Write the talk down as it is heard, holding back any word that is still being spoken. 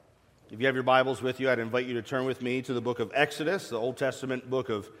If you have your Bibles with you, I'd invite you to turn with me to the book of Exodus, the Old Testament book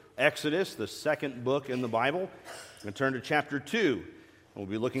of Exodus, the second book in the Bible. And turn to chapter 2. We'll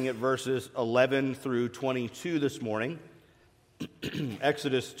be looking at verses 11 through 22 this morning.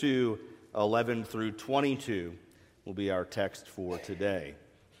 Exodus 2, 11 through 22 will be our text for today.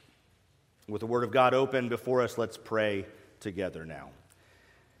 With the Word of God open before us, let's pray together now.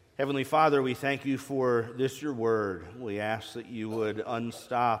 Heavenly Father, we thank you for this, your word. We ask that you would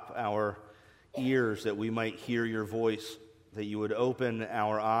unstop our ears, that we might hear your voice, that you would open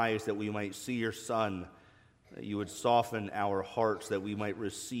our eyes, that we might see your Son, that you would soften our hearts, that we might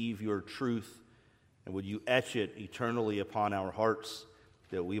receive your truth, and would you etch it eternally upon our hearts,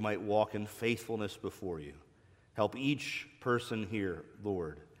 that we might walk in faithfulness before you. Help each person here,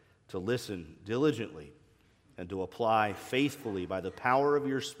 Lord, to listen diligently and to apply faithfully by the power of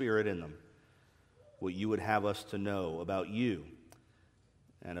your Spirit in them what you would have us to know about you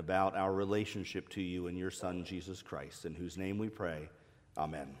and about our relationship to you and your Son, Jesus Christ, in whose name we pray.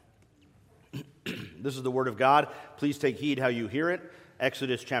 Amen. This is the Word of God. Please take heed how you hear it.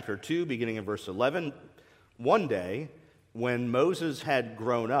 Exodus chapter 2, beginning in verse 11. One day, when Moses had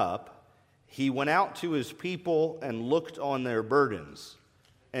grown up, he went out to his people and looked on their burdens.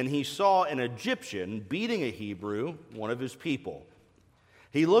 And he saw an Egyptian beating a Hebrew, one of his people.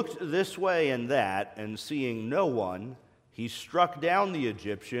 He looked this way and that, and seeing no one, he struck down the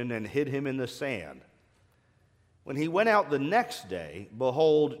Egyptian and hid him in the sand. When he went out the next day,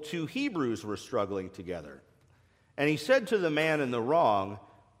 behold, two Hebrews were struggling together. And he said to the man in the wrong,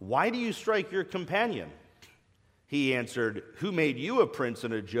 "Why do you strike your companion?" He answered, "Who made you a prince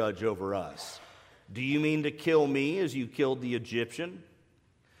and a judge over us? Do you mean to kill me as you killed the Egyptian?"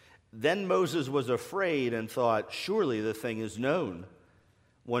 Then Moses was afraid and thought, "Surely the thing is known."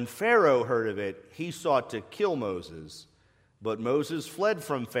 When Pharaoh heard of it, he sought to kill Moses. But Moses fled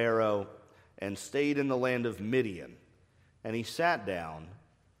from Pharaoh and stayed in the land of Midian. And he sat down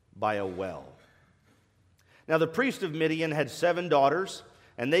by a well. Now the priest of Midian had 7 daughters,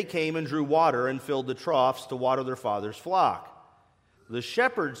 and they came and drew water and filled the troughs to water their father's flock. The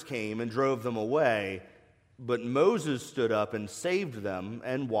shepherds came and drove them away, but Moses stood up and saved them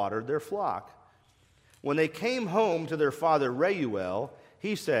and watered their flock. When they came home to their father Reuel,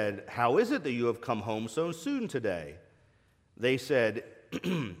 he said, "How is it that you have come home so soon today?" They said,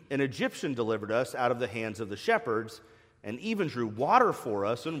 "An Egyptian delivered us out of the hands of the shepherds, and even drew water for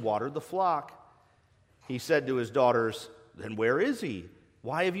us and watered the flock." He said to his daughters, "Then where is he?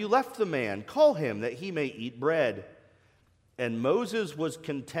 Why have you left the man? Call him that he may eat bread." And Moses was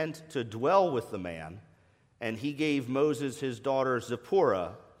content to dwell with the man. And he gave Moses his daughter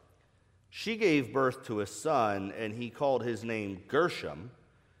Zipporah. She gave birth to a son, and he called his name Gershom,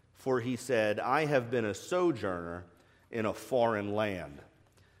 for he said, "I have been a sojourner in a foreign land."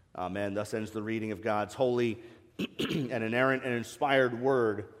 Amen. Thus ends the reading of God's holy and inerrant and inspired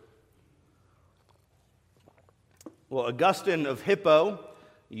word. Well, Augustine of Hippo,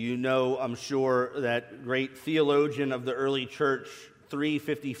 you know, I'm sure, that great theologian of the early church,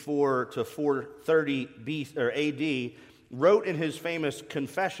 354 to 430 AD, wrote in his famous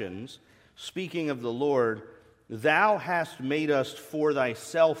Confessions, speaking of the Lord, "Thou hast made us for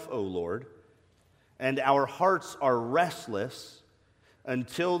thyself, O Lord, and our hearts are restless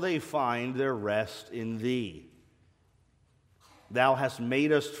until they find their rest in thee." Thou hast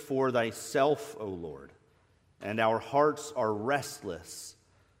made us for thyself, O Lord, and our hearts are restless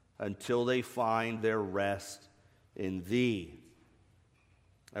until they find their rest in thee.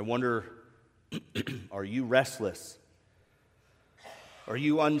 I wonder, are you restless? Are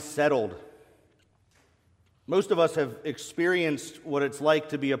you unsettled? Most of us have experienced what it's like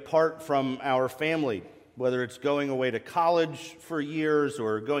to be apart from our family, whether it's going away to college for years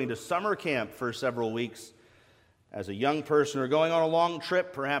or going to summer camp for several weeks as a young person or going on a long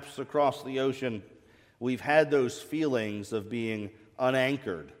trip, perhaps across the ocean. We've had those feelings of being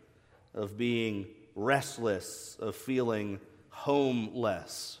unanchored, of being restless, of feeling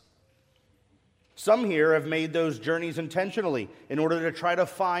homeless. Some here have made those journeys intentionally in order to try to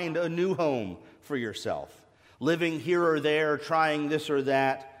find a new home for yourself, living here or there, trying this or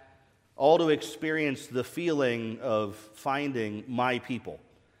that, all to experience the feeling of finding my people,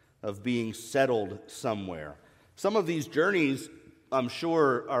 of being settled somewhere. Some of these journeys, I'm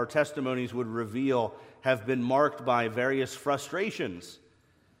sure our testimonies would reveal, have been marked by various frustrations,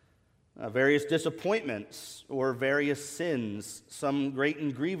 various disappointments, or various sins, some great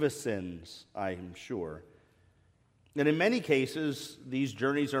and grievous sins, I'm sure. And in many cases, these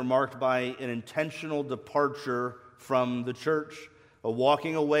journeys are marked by an intentional departure from the church, a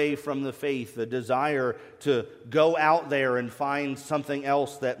walking away from the faith, a desire to go out there and find something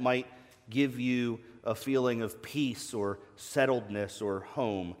else that might give you a feeling of peace or settledness or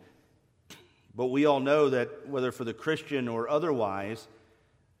home. But we all know that whether for the Christian or otherwise,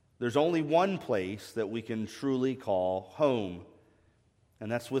 there's only one place that we can truly call home,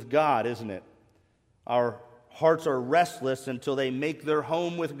 and that's with God, isn't it? Our hearts are restless until they make their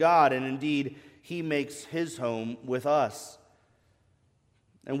home with God, and indeed, He makes His home with us.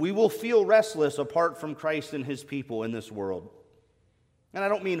 And we will feel restless apart from Christ and His people in this world. And I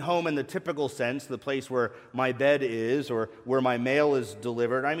don't mean home in the typical sense, the place where my bed is or where my mail is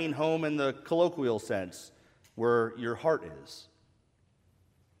delivered. I mean home in the colloquial sense, where your heart is,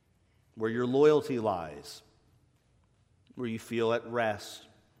 where your loyalty lies, where you feel at rest.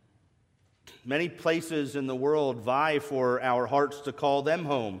 Many places in the world vie for our hearts to call them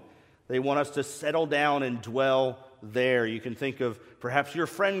home. They want us to settle down and dwell there. You can think of perhaps your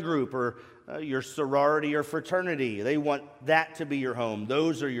friend group or your sorority or fraternity. They want that to be your home.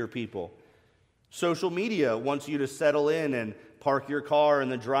 Those are your people. Social media wants you to settle in and park your car in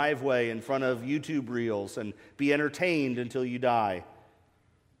the driveway in front of YouTube reels and be entertained until you die.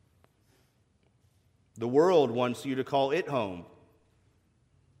 The world wants you to call it home.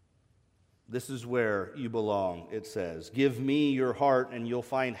 This is where you belong, it says. Give me your heart and you'll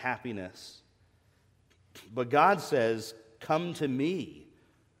find happiness. But God says, come to me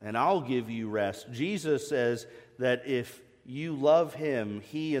and I'll give you rest. Jesus says that if you love Him,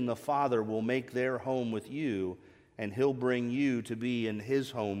 He and the Father will make their home with you, and He'll bring you to be in His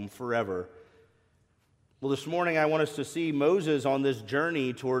home forever. Well, this morning I want us to see Moses on this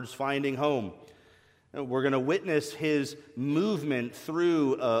journey towards finding home. We're going to witness his movement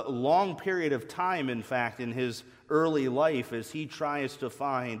through a long period of time, in fact, in his early life as he tries to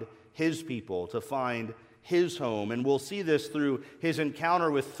find his people, to find his home. And we'll see this through his encounter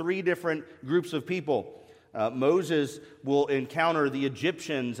with three different groups of people. Moses will encounter the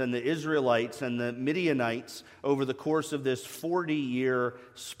Egyptians and the Israelites and the Midianites over the course of this 40-year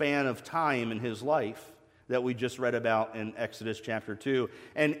span of time in his life that we just read about in Exodus chapter 2.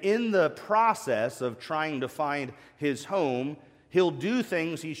 And in the process of trying to find his home, he'll do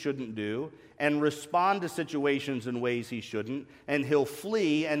things he shouldn't do and respond to situations in ways he shouldn't, and he'll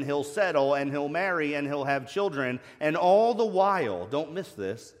flee and he'll settle and he'll marry and he'll have children. And all the while, don't miss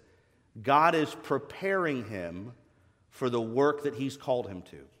this, God is preparing him for the work that He's called him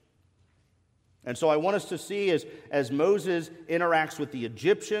to. And so I want us to see as Moses interacts with the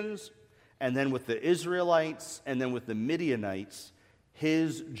Egyptians, and then with the Israelites, and then with the Midianites,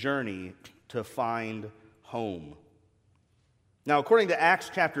 his journey to find home. Now, according to Acts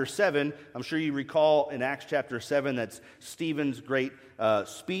chapter 7, I'm sure you recall in Acts chapter 7, that's Stephen's great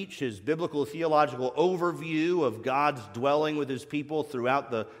speech, his biblical theological overview of God's dwelling with His people throughout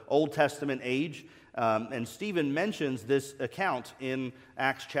the Old Testament age. And Stephen mentions this account in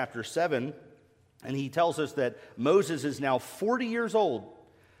Acts chapter 7, and he tells us that Moses is now 40 years old.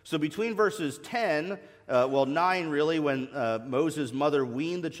 So between verses 9 really, when Moses' mother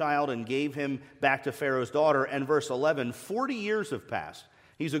weaned the child and gave him back to Pharaoh's daughter, and verse 11, 40 years have passed.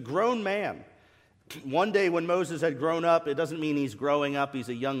 He's a grown man. One day when Moses had grown up, it doesn't mean he's growing up, he's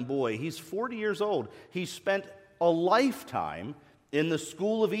a young boy. He's 40 years old. He spent a lifetime in the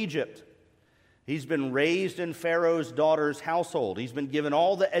school of Egypt. He's been raised in Pharaoh's daughter's household. He's been given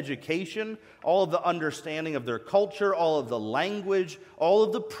all the education, all of the understanding of their culture, all of the language, all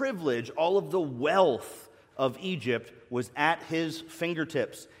of the privilege, all of the wealth of Egypt was at his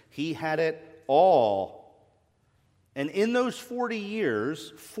fingertips. He had it all. And in those 40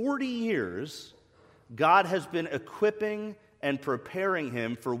 years, God has been equipping and preparing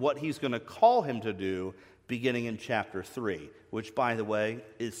him for what He's going to call him to do beginning in chapter 3, which, by the way,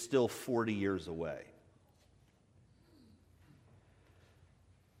 is still 40 years away.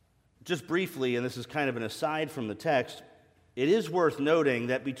 Just briefly, and this is kind of an aside from the text, it is worth noting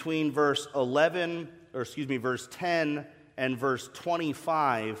that between verse 10 and verse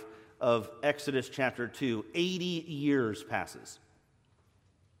 25 of Exodus chapter 2, 80 years passes.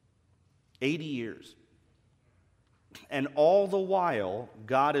 80 years. And all the while,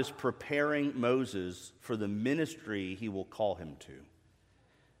 God is preparing Moses for the ministry He will call him to.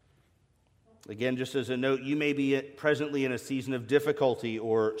 Again, just as a note, you may be presently in a season of difficulty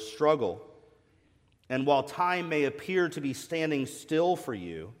or struggle. And while time may appear to be standing still for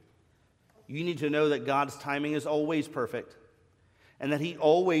you, you need to know that God's timing is always perfect, and that He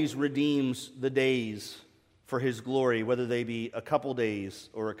always redeems the days for His glory, whether they be a couple days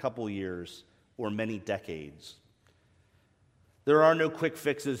or a couple years or many decades. There are no quick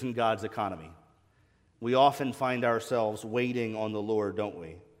fixes in God's economy. We often find ourselves waiting on the Lord, don't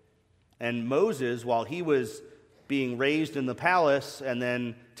we? And Moses, while he was being raised in the palace and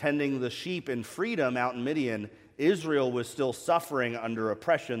then tending the sheep in freedom out in Midian, Israel was still suffering under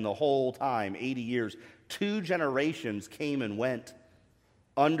oppression the whole time, 80 years. 2 generations came and went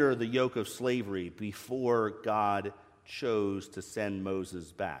under the yoke of slavery before God chose to send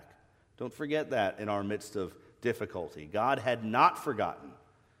Moses back. Don't forget that in our midst of difficulty. God had not forgotten.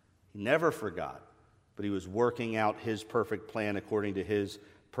 He never forgot, but he was working out his perfect plan according to his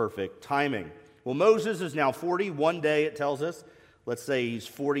perfect timing. Well, Moses is now 40. One day, it tells us. Let's say he's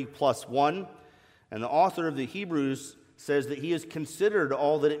 40 plus 1. And the author of the Hebrews says that he has considered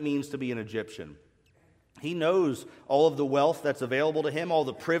all that it means to be an Egyptian. He knows all of the wealth that's available to him, all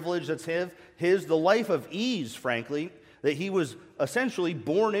the privilege that's his, the life of ease, frankly, that he was essentially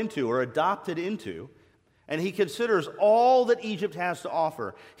born into or adopted into. And he considers all that Egypt has to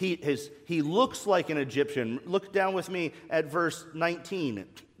offer. He looks like an Egyptian. Look down with me at verse 19.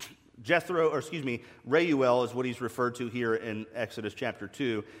 Reuel is what he's referred to here in Exodus chapter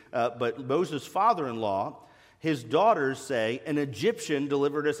 2. But Moses' father-in-law, his daughters say, an Egyptian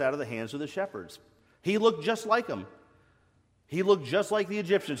delivered us out of the hands of the shepherds. He looked just like them. He looked just like the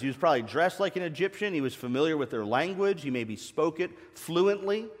Egyptians. He was probably dressed like an Egyptian. He was familiar with their language. He maybe spoke it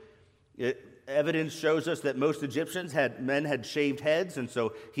fluently. Evidence shows us that most Egyptians had shaved heads, and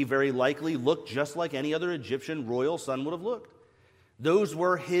so he very likely looked just like any other Egyptian royal son would have looked. Those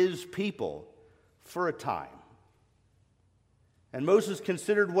were his people for a time. And Moses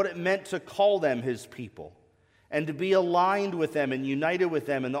considered what it meant to call them his people and to be aligned with them and united with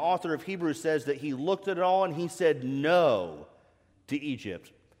them. And the author of Hebrews says that he looked at it all and he said no to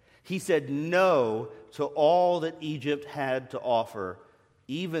Egypt. He said no to all that Egypt had to offer,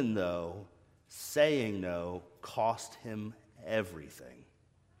 even though saying no cost him everything.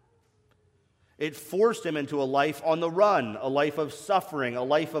 It forced him into a life on the run, a life of suffering, a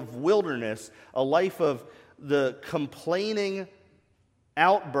life of wilderness, a life of the complaining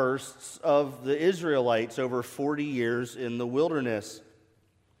outbursts of the Israelites over 40 years in the wilderness.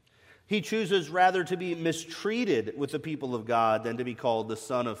 He chooses rather to be mistreated with the people of God than to be called the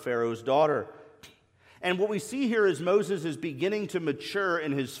son of Pharaoh's daughter. And what we see here is Moses is beginning to mature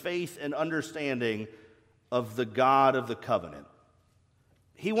in his faith and understanding of the God of the covenant.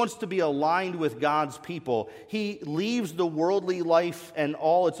 He wants to be aligned with God's people. He leaves the worldly life and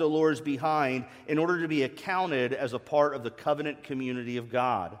all its allures behind in order to be accounted as a part of the covenant community of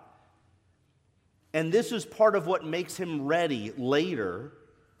God. And this is part of what makes him ready later,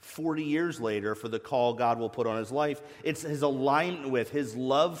 40 years later, for the call God will put on his life. It's his alignment with, his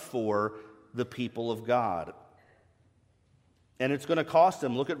love for the people of God. And it's going to cost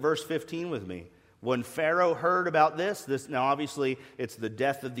him. Look at verse 15 with me. When Pharaoh heard about this, now obviously it's the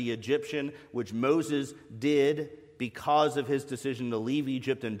death of the Egyptian, which Moses did because of his decision to leave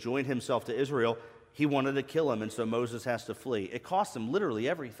Egypt and join himself to Israel. He wanted to kill him, and so Moses has to flee. It cost him literally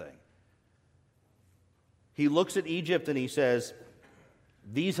everything. He looks at Egypt and he says,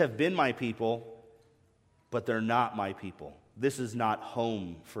 these have been my people, but they're not my people. This is not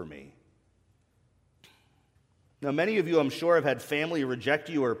home for me. Now, many of you, I'm sure, have had family reject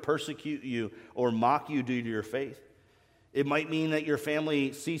you or persecute you or mock you due to your faith. It might mean that your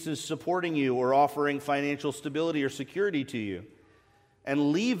family ceases supporting you or offering financial stability or security to you.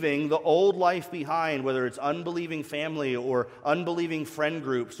 And leaving the old life behind, whether it's unbelieving family or unbelieving friend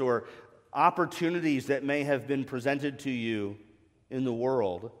groups or opportunities that may have been presented to you in the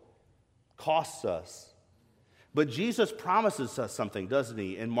world, costs us. But Jesus promises us something, doesn't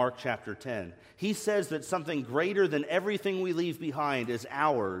he, in Mark chapter 10? He says that something greater than everything we leave behind is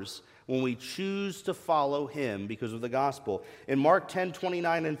ours when we choose to follow him because of the gospel. In Mark 10,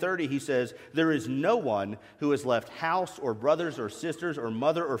 29 and 30, he says, there is no one who has left house or brothers or sisters or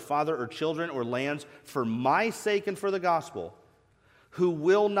mother or father or children or lands for my sake and for the gospel who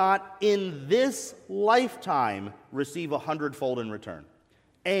will not in this lifetime receive 100-fold in return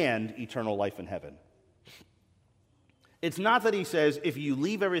and eternal life in heaven. It's not that he says, if you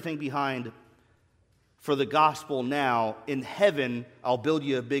leave everything behind for the gospel now, in heaven, I'll build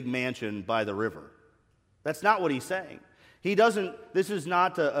you a big mansion by the river. That's not what he's saying. This is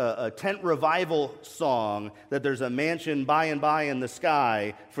not a tent revival song that there's a mansion by and by in the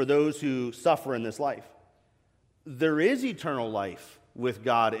sky for those who suffer in this life. There is eternal life with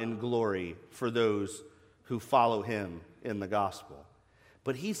God in glory for those who follow him in the gospel.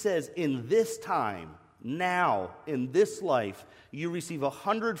 But he says, in this time, now, in this life, you receive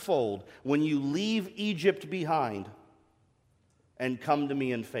 100-fold when you leave Egypt behind and come to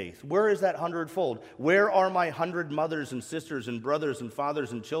me in faith. Where is that 100-fold? Where are my 100 mothers and sisters and brothers and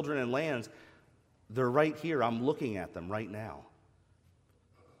fathers and children and lands? They're right here. I'm looking at them right now.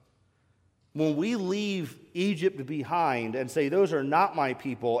 When we leave Egypt behind and say, those are not my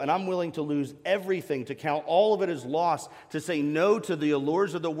people, and I'm willing to lose everything, to count all of it as loss, to say no to the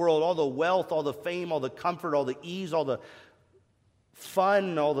allures of the world, all the wealth, all the fame, all the comfort, all the ease, all the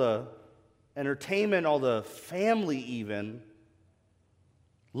fun, all the entertainment, all the family even,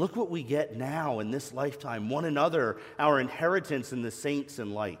 look what we get now in this lifetime, one another, our inheritance in the saints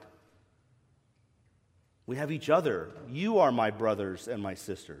in light. We have each other. You are my brothers and my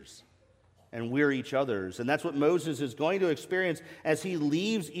sisters, and we're each other's. And that's what Moses is going to experience as he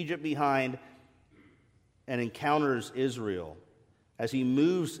leaves Egypt behind and encounters Israel, as he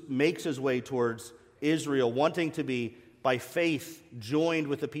makes his way towards Israel, wanting to be, by faith, joined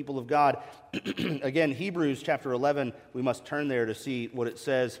with the people of God. Again, Hebrews chapter 11, we must turn there to see what it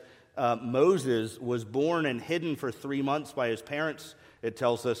says. Moses was born and hidden for 3 months by his parents, it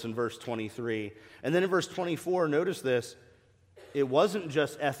tells us in verse 23. And then in verse 24, notice this, it wasn't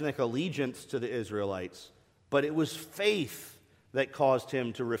just ethnic allegiance to the Israelites, but it was faith that caused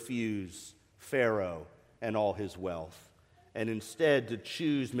him to refuse Pharaoh and all his wealth, and instead to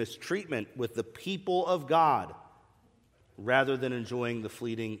choose mistreatment with the people of God rather than enjoying the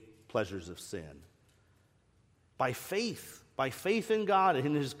fleeting pleasures of sin. By faith in God and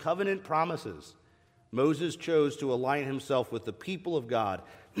in his covenant promises, Moses chose to align himself with the people of God.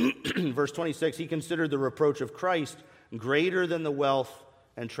 Verse 26, he considered the reproach of Christ greater than the wealth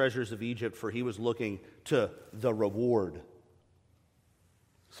and treasures of Egypt, for he was looking to the reward,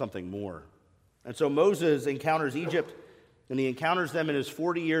 something more. And so Moses encounters Egypt, and he encounters them in his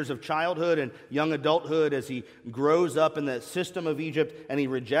 40 years of childhood and young adulthood as he grows up in the system of Egypt, and he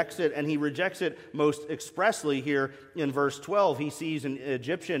rejects it. And he rejects it most expressly here in verse 12. He sees an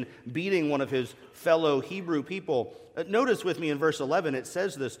Egyptian beating one of his fellow Hebrew people. Notice with me in verse 11, it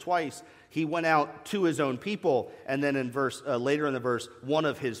says this twice. He went out to his own people, and then in later in the verse, one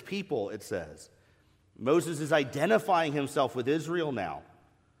of his people, it says. Moses is identifying himself with Israel now,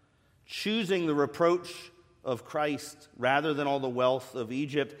 choosing the reproach of Christ rather than all the wealth of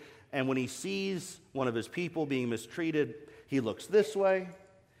Egypt. And when he sees one of his people being mistreated, he looks this way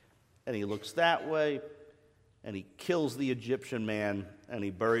and he looks that way, and he kills the Egyptian man and he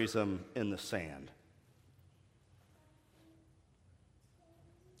buries him in the sand.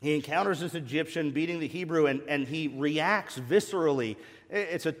 He encounters this Egyptian beating the Hebrew, and he reacts viscerally.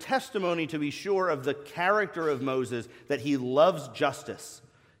 It's a testimony, to be sure, of the character of Moses, that he loves justice.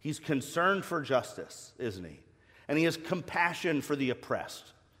 He's concerned for justice, isn't he? And he has compassion for the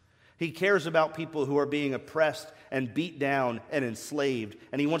oppressed. He cares about people who are being oppressed and beat down and enslaved,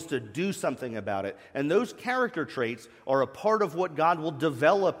 and he wants to do something about it. And those character traits are a part of what God will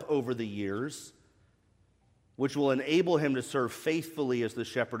develop over the years, which will enable him to serve faithfully as the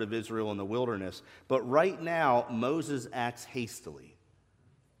shepherd of Israel in the wilderness. But right now, Moses acts hastily.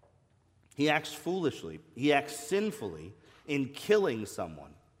 He acts foolishly. He acts sinfully in killing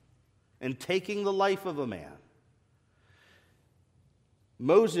someone and taking the life of a man.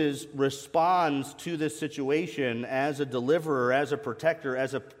 Moses responds to this situation as a deliverer, as a protector,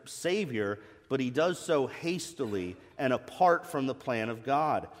 as a savior, but he does so hastily and apart from the plan of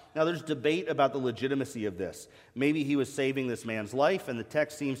God. Now, there's debate about the legitimacy of this. Maybe he was saving this man's life, and the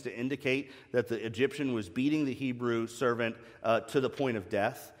text seems to indicate that the Egyptian was beating the Hebrew servant to the point of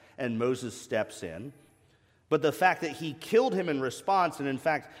death, and Moses steps in. But the fact that he killed him in response, and in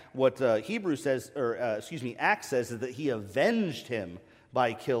fact, what Acts says is that he avenged him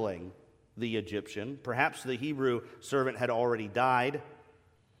by killing the Egyptian. Perhaps the Hebrew servant had already died.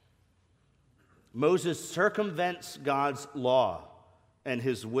 Moses circumvents God's law and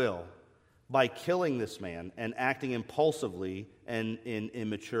his will by killing this man and acting impulsively and in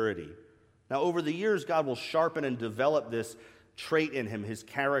immaturity. Now, over the years, God will sharpen and develop this trait in him, his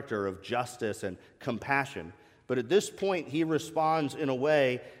character of justice and compassion. But at this point, he responds in a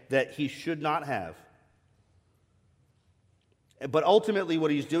way that he should not have. But ultimately, what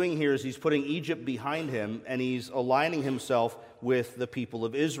he's doing here is he's putting Egypt behind him, and he's aligning himself with the people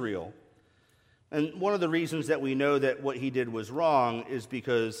of Israel. And one of the reasons that we know that what he did was wrong is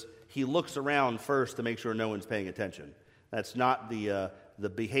because he looks around first to make sure no one's paying attention. That's not the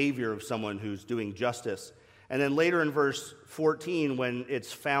behavior of someone who's doing justice. And then later in verse 14, when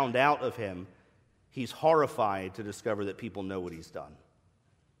it's found out of him, he's horrified to discover that people know what he's done.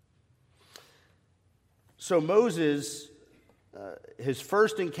 So Moses, his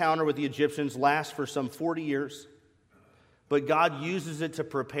first encounter with the Egyptians lasts for some 40 years, but God uses it to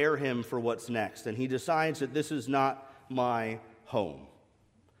prepare him for what's next, and he decides that this is not my home.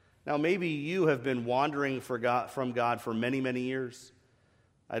 Now, maybe you have been wandering from God for many, many years.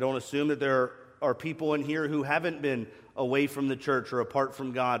 I don't assume that there are people in here who haven't been away from the church or apart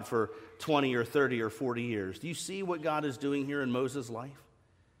from God for 20 or 30 or 40 years. Do you see what God is doing here in Moses' life?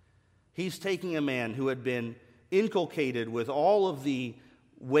 He's taking a man who had been inculcated with all of the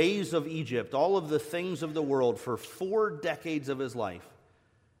ways of Egypt, all of the things of the world for 4 decades of his life,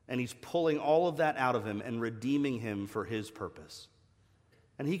 and he's pulling all of that out of him and redeeming him for his purpose.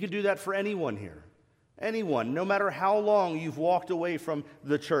 And he could do that for anyone here. Anyone, no matter how long you've walked away from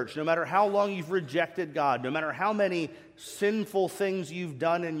the church, no matter how long you've rejected God, no matter how many sinful things you've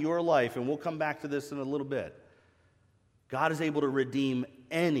done in your life, and we'll come back to this in a little bit, God is able to redeem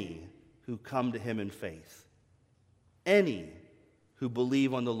any who come to him in faith. Any who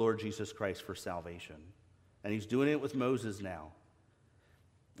believe on the Lord Jesus Christ for salvation. And he's doing it with Moses now.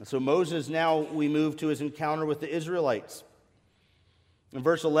 And so Moses, now we move to his encounter with the Israelites. In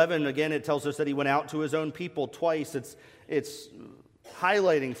verse 11, again, it tells us that he went out to his own people twice. It's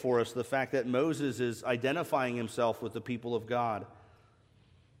highlighting for us the fact that Moses is identifying himself with the people of God.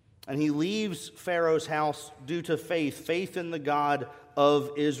 And he leaves Pharaoh's house due to faith in the God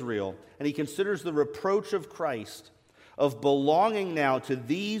of Israel. And he considers the reproach of Christ, of belonging now to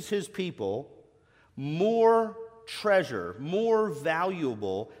these his people, more treasure, more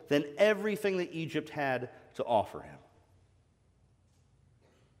valuable than everything that Egypt had to offer him.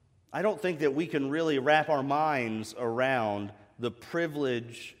 I don't think that we can really wrap our minds around the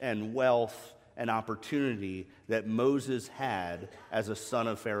privilege and wealth and opportunity that Moses had as a son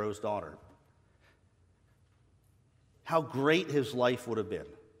of Pharaoh's daughter. How great his life would have been.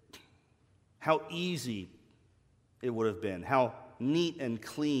 How easy it would have been. How neat and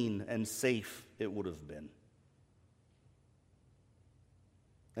clean and safe it would have been.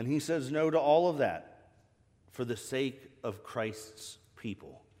 And he says no to all of that for the sake of Christ's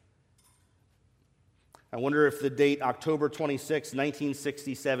people. I wonder if the date October 26,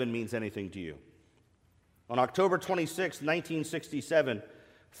 1967 means anything to you. On October 26, 1967,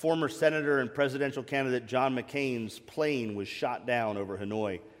 former Senator and presidential candidate John McCain's plane was shot down over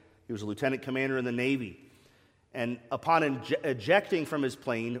Hanoi. He was a lieutenant commander in the Navy. And upon ejecting from his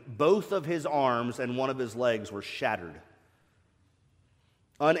plane, both of his arms and one of his legs were shattered.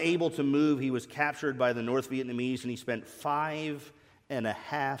 Unable to move, he was captured by the North Vietnamese, and he spent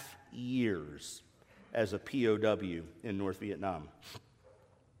 5.5 years as a POW in North Vietnam.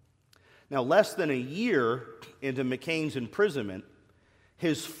 Now, less than a year into McCain's imprisonment,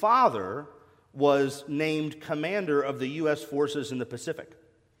 his father was named commander of the U.S. forces in the Pacific.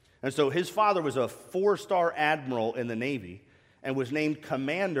 And so his father was a 4-star admiral in the Navy and was named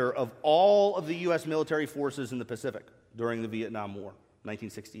commander of all of the U.S. military forces in the Pacific during the Vietnam War,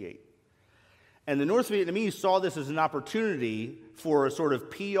 1968. And the North Vietnamese saw this as an opportunity for a sort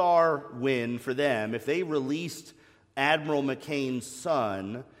of PR win for them. If they released Admiral McCain's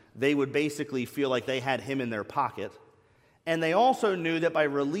son, they would basically feel like they had him in their pocket. And they also knew that by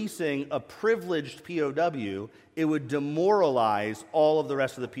releasing a privileged POW, it would demoralize all of the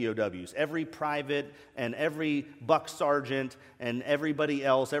rest of the POWs. Every private and every buck sergeant and everybody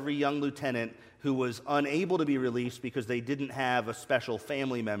else, every young lieutenant who was unable to be released because they didn't have a special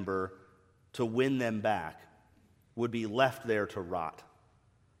family member to win them back, would be left there to rot.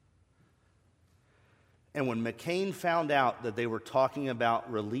 And when McCain found out that they were talking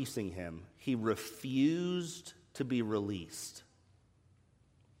about releasing him, he refused to be released.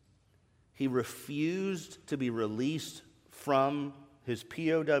 He refused to be released from his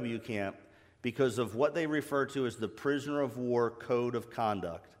POW camp because of what they refer to as the prisoner of war code of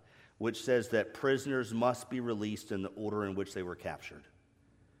conduct, which says that prisoners must be released in the order in which they were captured.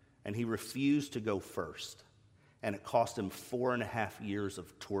 And he refused to go first. And it cost him 4.5 years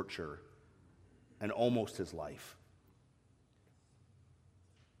of torture and almost his life.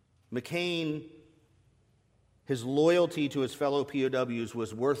 McCain, his loyalty to his fellow POWs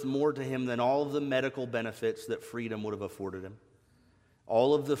was worth more to him than all of the medical benefits that freedom would have afforded him.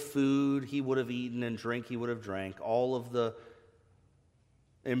 All of the food he would have eaten and drink he would have drank. All of the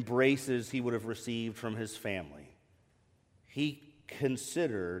embraces he would have received from his family. He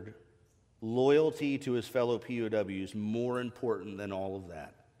considered loyalty to his fellow POWs more important than all of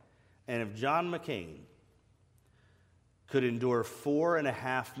that. And if John McCain could endure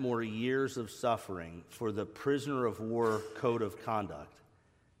 4.5 more years of suffering for the prisoner of war code of conduct,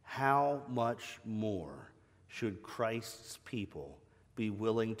 how much more should Christ's people be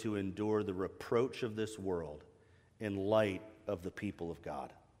willing to endure the reproach of this world in light of the people of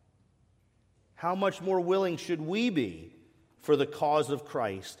God? How much more willing should we be for the cause of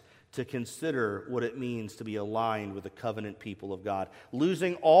Christ to consider what it means to be aligned with the covenant people of God?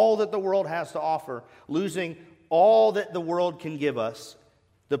 Losing all that the world has to offer, losing all that the world can give us,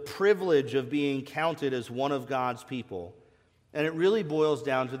 the privilege of being counted as one of God's people. And it really boils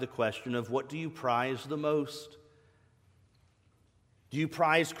down to the question of, what do you prize the most? Do you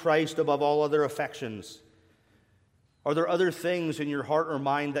prize Christ above all other affections? Are there other things in your heart or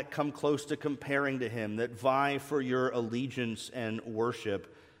mind that come close to comparing to him, that vie for your allegiance and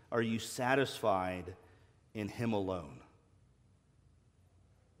worship? Are you satisfied in him alone?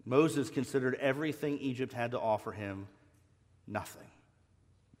 Moses considered everything Egypt had to offer him nothing.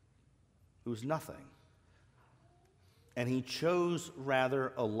 It was nothing. And he chose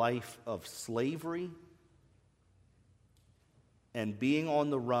rather a life of slavery and being on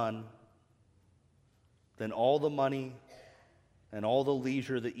the run than all the money and all the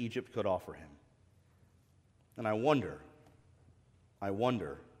leisure that Egypt could offer him. And I wonder,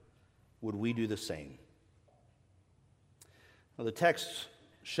 would we do the same? Well, the text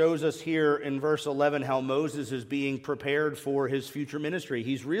shows us here in verse 11 how Moses is being prepared for his future ministry.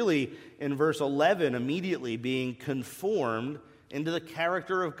 He's really, in verse 11, immediately being conformed into the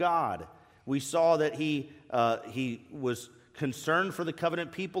character of God. We saw that he was concerned for the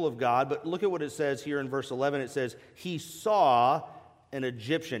covenant people of God, but look at what it says here in verse 11. It says, he saw an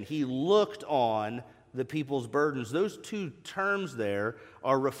Egyptian. He looked on the people's burdens. Those two terms there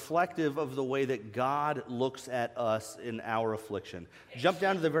are reflective of the way that God looks at us in our affliction. Jump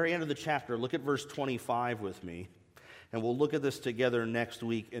down to the very end of the chapter. Look at verse 25 with me, and we'll look at this together next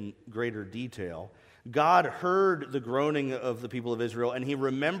week in greater detail. God heard the groaning of the people of Israel, and he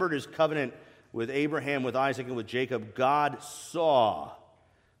remembered his covenant with Abraham, with Isaac, and with Jacob. God saw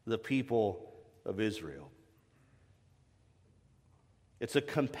the people of Israel. It's a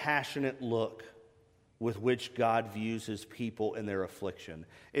compassionate look with which God views his people in their affliction.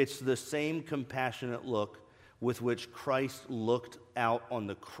 It's the same compassionate look with which Christ looked out on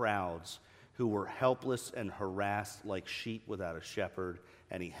the crowds who were helpless and harassed like sheep without a shepherd,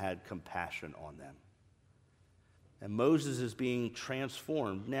 and he had compassion on them. And Moses is being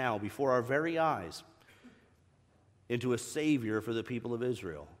transformed now before our very eyes into a savior for the people of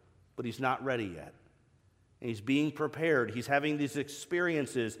Israel. But he's not ready yet. And he's being prepared. He's having these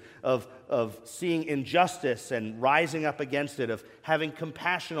experiences of seeing injustice and rising up against it, of having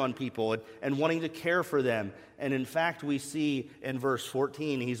compassion on people and wanting to care for them. And in fact, we see in verse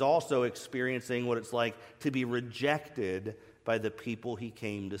 14, he's also experiencing what it's like to be rejected by the people he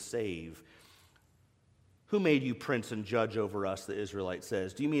came to save. Who made you prince and judge over us, the Israelite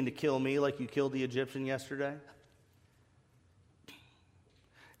says. Do you mean to kill me like you killed the Egyptian yesterday?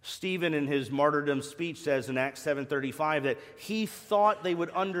 Stephen, in his martyrdom speech, says in Acts 7:35 that he thought they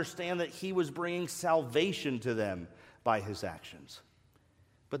would understand that he was bringing salvation to them by his actions.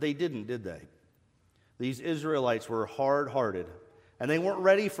 But they didn't, did they? These Israelites were hard-hearted, and they weren't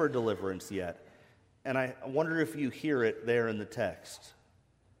ready for deliverance yet. And I wonder if you hear it there in the text.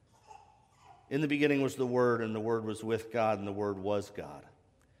 In the beginning was the Word, and the Word was with God, and the Word was God.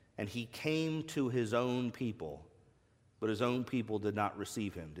 And he came to his own people, but his own people did not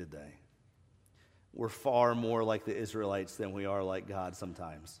receive him, did they? We're far more like the Israelites than we are like God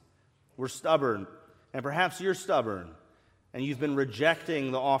sometimes. We're stubborn, and perhaps you're stubborn, and you've been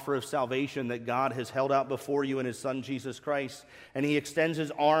rejecting the offer of salvation that God has held out before you in his Son, Jesus Christ. And he extends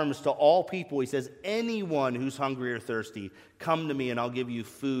his arms to all people. He says, anyone who's hungry or thirsty, come to me and I'll give you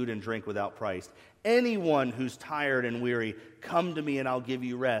food and drink without price. Anyone who's tired and weary, come to me and I'll give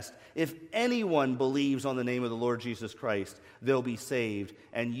you rest. If anyone believes on the name of the Lord Jesus Christ, they'll be saved.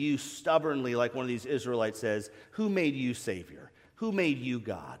 And you stubbornly, like one of these Israelites says, who made you Savior? Who made you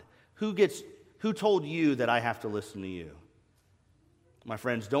God? Who told you that I have to listen to you? My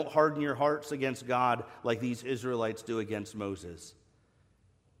friends, don't harden your hearts against God like these Israelites do against Moses.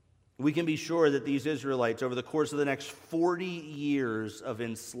 We can be sure that these Israelites, over the course of the next 40 years of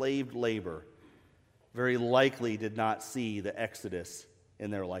enslaved labor, very likely did not see the Exodus in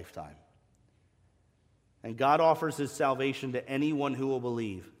their lifetime. And God offers his salvation to anyone who will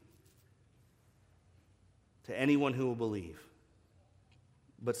believe. To anyone who will believe.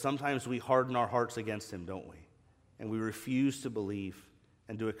 But sometimes we harden our hearts against him, don't we? And we refuse to believe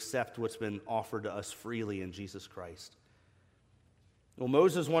and to accept what's been offered to us freely in Jesus Christ. Well,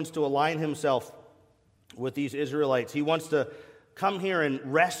 Moses wants to align himself with these Israelites. He wants to come here and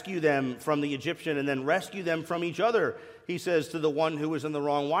rescue them from the Egyptian and then rescue them from each other. He says to the one who was in the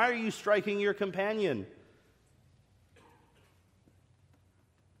wrong, why are you striking your companion?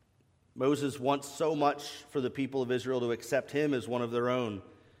 Moses wants so much for the people of Israel to accept him as one of their own,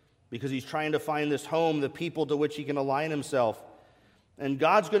 because he's trying to find this home, the people to which he can align himself. And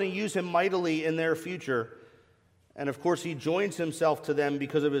God's going to use him mightily in their future. And of course, he joins himself to them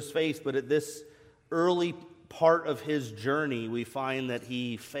because of his faith, but at this early part of his journey, we find that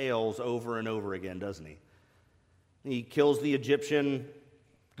he fails over and over again, doesn't he? He kills the Egyptian,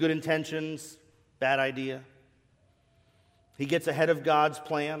 good intentions, bad idea. He gets ahead of God's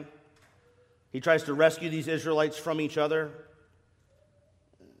plan. He tries to rescue these Israelites from each other.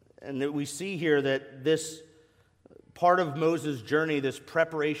 And that we see here that this part of Moses' journey, this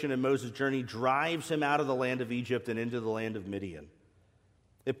preparation in Moses' journey, drives him out of the land of Egypt and into the land of Midian.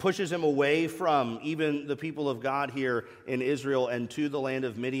 It pushes him away from even the people of God here in Israel and to the land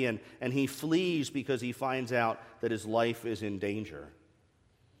of Midian, and he flees because he finds out that his life is in danger.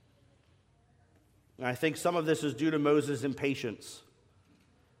 And I think some of this is due to Moses' impatience.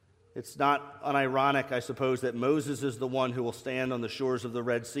 It's not unironic, I suppose, that Moses is the one who will stand on the shores of the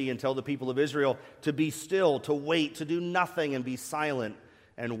Red Sea and tell the people of Israel to be still, to wait, to do nothing and be silent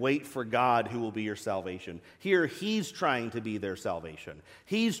and wait for God who will be your salvation. Here, he's trying to be their salvation.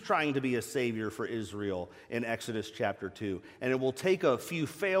 He's trying to be a savior for Israel in Exodus chapter 2. And it will take a few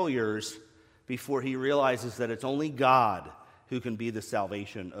failures before he realizes that it's only God who can be the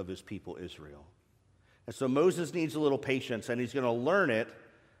salvation of his people Israel. And so Moses needs a little patience, and he's going to learn it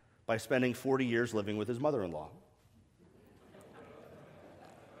by spending 40 years living with his mother-in-law.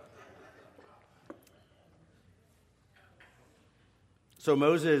 So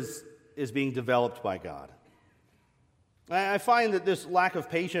Moses is being developed by God. I find that this lack of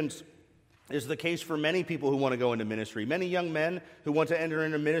patience is the case for many people who want to go into ministry. Many young men who want to enter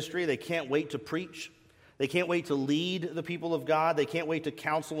into ministry, they can't wait to preach. They can't wait to lead the people of God. They can't wait to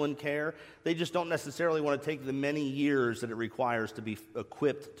counsel and care. They just don't necessarily want to take the many years that it requires to be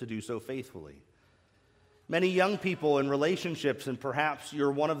equipped to do so faithfully. Many young people in relationships, and perhaps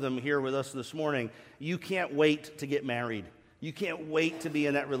you're one of them here with us this morning, you can't wait to get married. You can't wait to be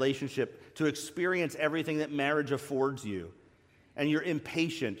in that relationship, to experience everything that marriage affords you. And you're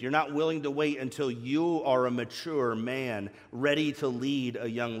impatient. You're not willing to wait until you are a mature man ready to lead a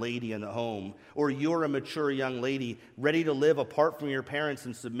young lady in the home. Or you're a mature young lady ready to live apart from your parents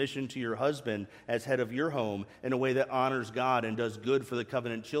in submission to your husband as head of your home in a way that honors God and does good for the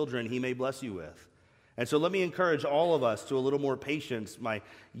covenant children he may bless you with. And so let me encourage all of us to a little more patience. My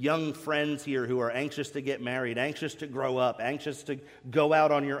young friends here who are anxious to get married, anxious to grow up, anxious to go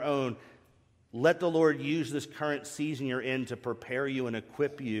out on your own. Let the Lord use this current season you're in to prepare you and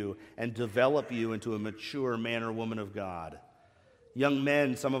equip you and develop you into a mature man or woman of God. Young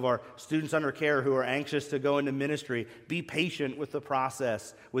men, some of our students under care who are anxious to go into ministry, be patient with the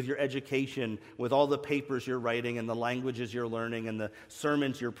process, with your education, with all the papers you're writing and the languages you're learning and the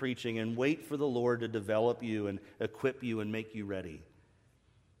sermons you're preaching, and wait for the Lord to develop you and equip you and make you ready.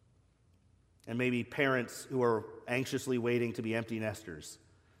 And maybe parents who are anxiously waiting to be empty nesters.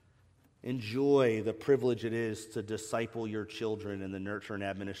 Enjoy the privilege it is to disciple your children in the nurture and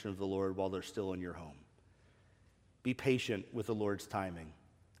admonition of the Lord while they're still in your home. Be patient with the Lord's timing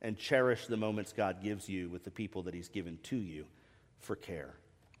and cherish the moments God gives you with the people that he's given to you for care.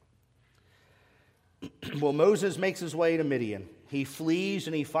 Well, Moses makes his way to Midian. He flees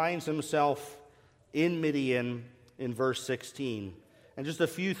and he finds himself in Midian in verse 16. And just a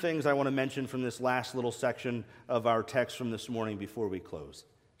few things I want to mention from this last little section of our text from this morning before we close.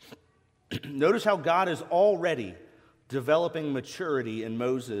 Notice how God is already developing maturity in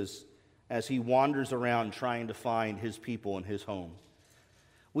Moses as he wanders around trying to find his people and his home.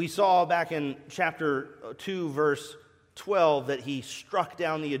 We saw back in chapter 2, verse 12, that he struck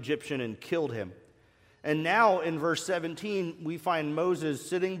down the Egyptian and killed him. And now in verse 17, we find Moses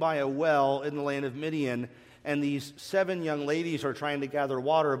sitting by a well in the land of Midian, and these 7 young ladies are trying to gather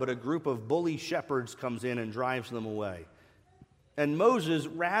water, but a group of bully shepherds comes in and drives them away. And Moses,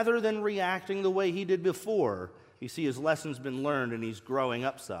 rather than reacting the way he did before, you see his lesson's been learned and he's growing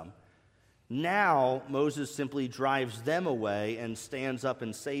up some. Now Moses simply drives them away and stands up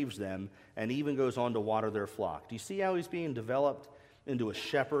and saves them and even goes on to water their flock. Do you see how he's being developed into a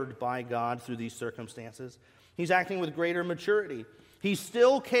shepherd by God through these circumstances? He's acting with greater maturity. He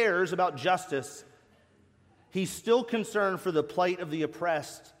still cares about justice. He's still concerned for the plight of the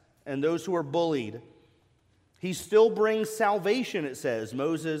oppressed and those who are bullied. He still brings salvation, it says.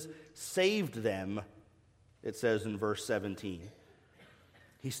 Moses saved them, it says in verse 17.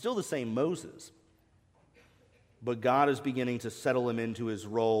 He's still the same Moses, but God is beginning to settle him into his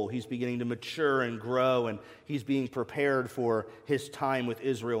role. He's beginning to mature and grow, and he's being prepared for his time with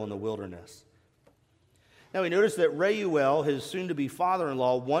Israel in the wilderness. Now we notice that Reuel, his soon-to-be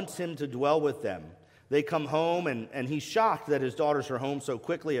father-in-law, wants him to dwell with them. They come home, and he's shocked that his daughters are home so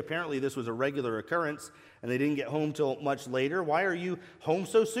quickly. Apparently this was a regular occurrence, and they didn't get home till much later. Why are you home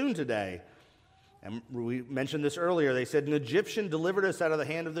so soon today? And we mentioned this earlier. They said, an Egyptian delivered us out of the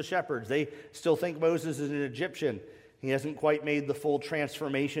hand of the shepherds. They still think Moses is an Egyptian. He hasn't quite made the full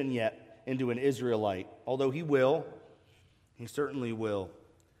transformation yet into an Israelite, although he will. He certainly will.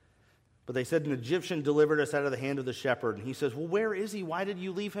 But they said, an Egyptian delivered us out of the hand of the shepherd. And he says, well, where is he? Why did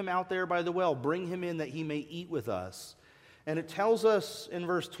you leave him out there by the well? Bring him in that he may eat with us. And it tells us in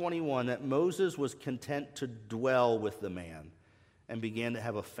verse 21 that Moses was content to dwell with the man and began to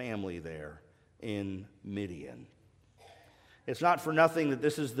have a family there in Midian. It's not for nothing that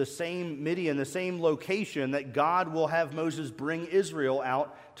this is the same Midian, the same location that God will have Moses bring Israel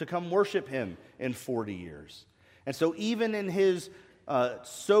out to come worship him in 40 years. And so even in his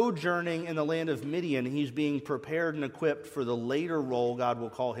sojourning in the land of Midian, he's being prepared and equipped for the later role God will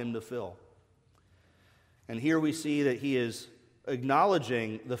call him to fill. And here we see that he is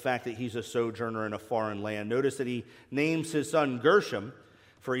acknowledging the fact that he's a sojourner in a foreign land. Notice that he names his son Gershom,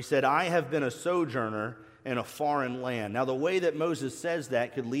 for he said, I have been a sojourner in a foreign land. Now, the way that Moses says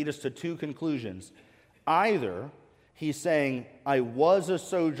that could lead us to two conclusions. Either he's saying, I was a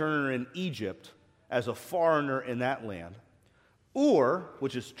sojourner in Egypt as a foreigner in that land, or,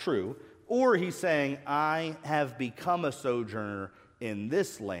 which is true, or he's saying, I have become a sojourner in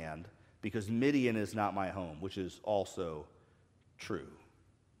this land because Midian is not my home, which is also true.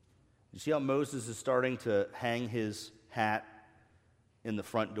 You see how Moses is starting to hang his hat in the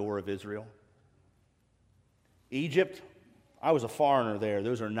front door of Israel? Egypt, I was a foreigner there.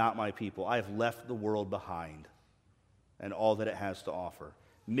 Those are not my people. I have left the world behind and all that it has to offer.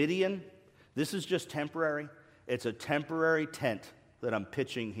 Midian, this is just temporary. It's a temporary tent that I'm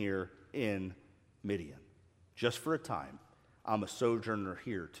pitching here in Midian. Just for a time. I'm a sojourner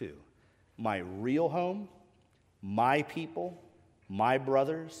here too. My real home, my people, my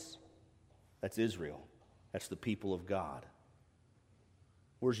brothers, that's Israel. That's the people of God.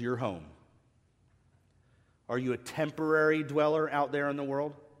 Where's your home? Are you a temporary dweller out there in the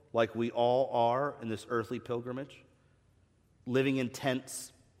world, like we all are in this earthly pilgrimage? Living in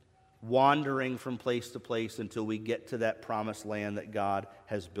tents, wandering from place to place until we get to that promised land that God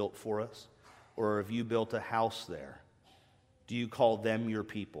has built for us? Or have you built a house there? Do you call them your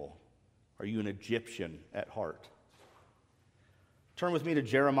people? Are you an Egyptian at heart? Turn with me to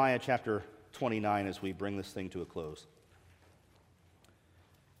Jeremiah chapter 29 as we bring this thing to a close.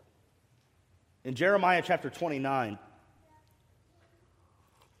 In Jeremiah chapter 29,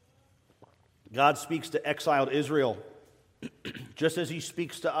 God speaks to exiled Israel just as he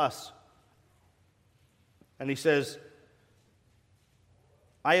speaks to us. And he says,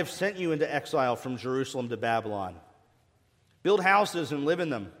 I have sent you into exile from Jerusalem to Babylon. Build houses and live in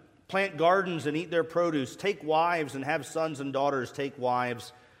them. Plant gardens and eat their produce. Take wives and have sons and daughters. Take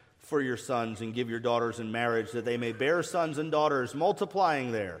wives for your sons and give your daughters in marriage, that they may bear sons and daughters,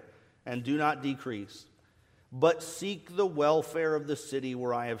 multiplying there, and do not decrease. But seek the welfare of the city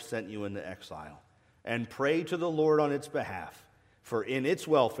where I have sent you into exile, and pray to the Lord on its behalf, for in its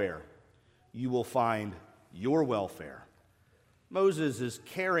welfare you will find your welfare. Moses is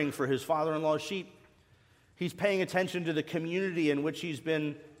caring for his father-in-law's sheep. He's paying attention to the community in which he's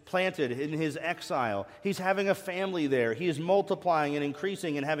been planted in his exile. He's having a family there. He is multiplying and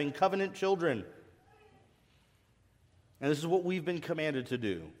increasing and having covenant children. And this is what we've been commanded to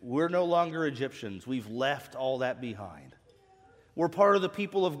do. We're no longer Egyptians. We've left all that behind. We're part of the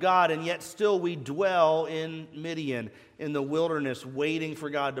people of God, and yet still we dwell in Midian, in the wilderness, waiting for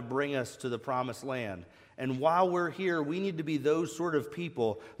God to bring us to the promised land. And while we're here, we need to be those sort of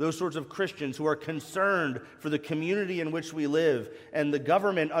people, those sorts of Christians who are concerned for the community in which we live, and the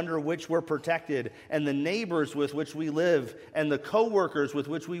government under which we're protected, and the neighbors with which we live, and the co-workers with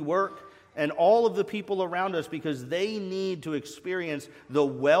which we work, and all of the people around us, because they need to experience the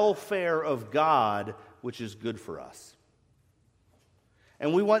welfare of God, which is good for us.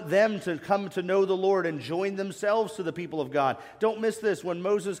 And we want them to come to know the Lord and join themselves to the people of God. Don't miss this. When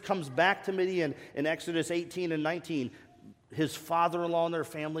Moses comes back to Midian in Exodus 18 and 19, his father-in-law and their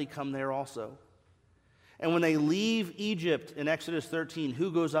family come there also. And when they leave Egypt in Exodus 13,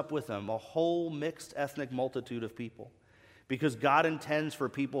 who goes up with them? A whole mixed ethnic multitude of people. Because God intends for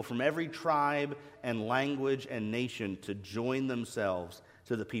people from every tribe and language and nation to join themselves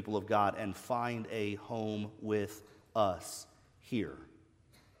to the people of God and find a home with us here.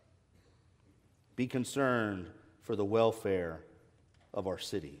 Be concerned for the welfare of our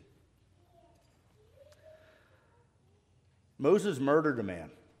city. Moses murdered a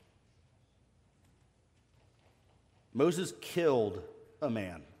man. Moses killed a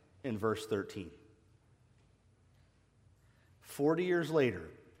man in verse 13. 40 years later,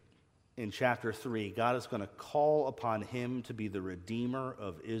 in chapter 3, God is going to call upon him to be the Redeemer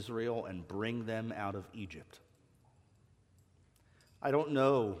of Israel and bring them out of Egypt. I don't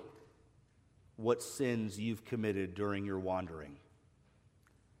know what sins you've committed during your wandering.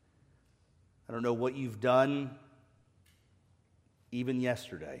 I don't know what you've done, even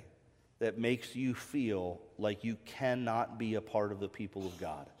yesterday, that makes you feel like you cannot be a part of the people of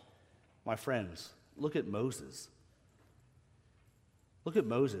God. My friends, look at Moses. Look at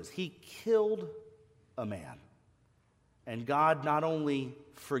Moses. He killed a man. And God not only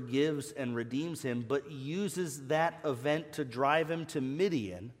forgives and redeems him, but uses that event to drive him to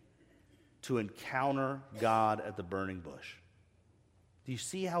Midian to encounter God at the burning bush. Do you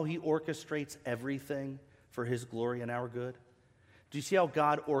see how he orchestrates everything for his glory and our good? Do you see how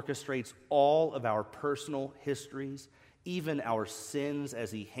God orchestrates all of our personal histories, even our sins,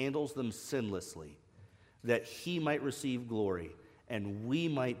 as he handles them sinlessly, that he might receive glory and we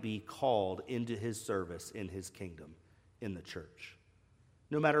might be called into his service in his kingdom, in the church?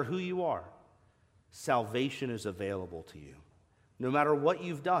 No matter who you are, salvation is available to you. No matter what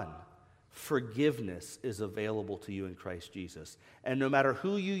you've done, forgiveness is available to you in Christ Jesus. And no matter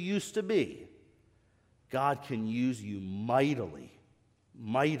who you used to be, God can use you mightily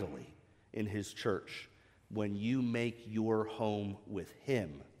in his church when you make your home with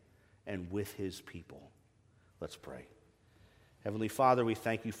him and with his people. Let's pray. Heavenly Father, we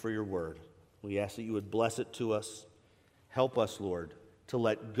thank you for your word. We ask that you would bless it to us. Help us, Lord, to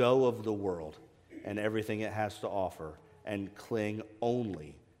let go of the world and everything it has to offer and cling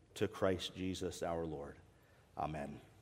only to Christ Jesus our Lord. Amen.